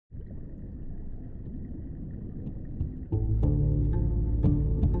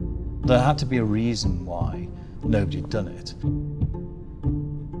There had to be a reason why nobody had done it.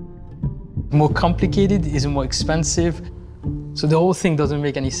 More complicated is more expensive, so the whole thing doesn't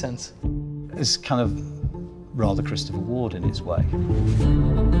make any sense. It's kind of rather Christopher Ward in its way.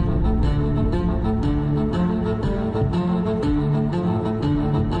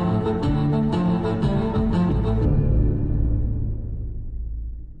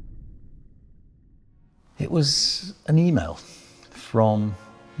 It was an email from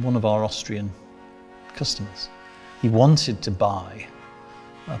one of our Austrian customers. He wanted to buy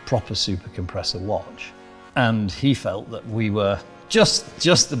a proper super compressor watch, and he felt that we were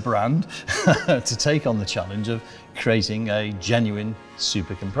just the brand to take on the challenge of creating a genuine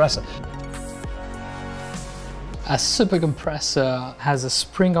super compressor. A super compressor has a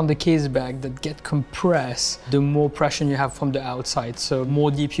spring on the case back that gets compressed the more pressure you have from the outside. So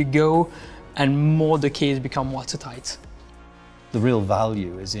more deep you go and more the case becomes watertight. The real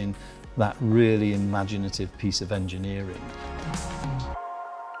value is in that really imaginative piece of engineering.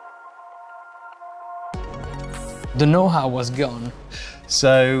 The know-how was gone.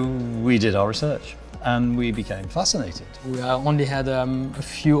 So we did our research and we became fascinated. We only had a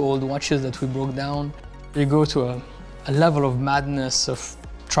few old watches that we broke down. You go to a level of madness of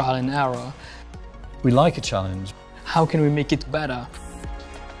trial and error. We like a challenge. How can we make it better?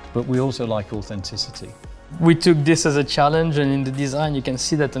 But we also like authenticity. We took this as a challenge, and in the design you can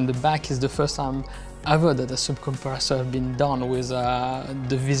see that on the back is the first time ever that a super compressor has been done with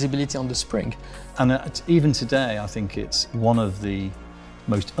the visibility on the spring. And even today I think it's one of the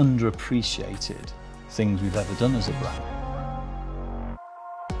most underappreciated things we've ever done as a brand.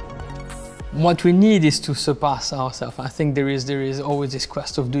 What we need is to surpass ourselves. I think there is always this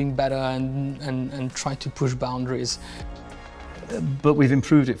quest of doing better and try to push boundaries. But we've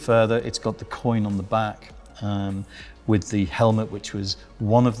improved it further. It's got the coin on the back with the helmet, which was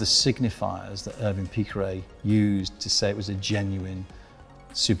one of the signifiers that Irving Piqueret used to say it was a genuine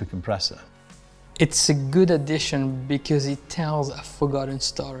super compressor. It's a good addition because it tells a forgotten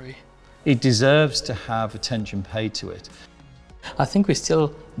story. It deserves to have attention paid to it. I think we're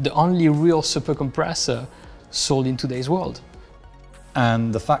still the only real super compressor sold in today's world.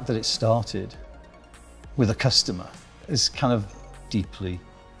 And the fact that it started with a customer is kind of deeply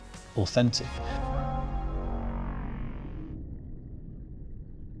authentic.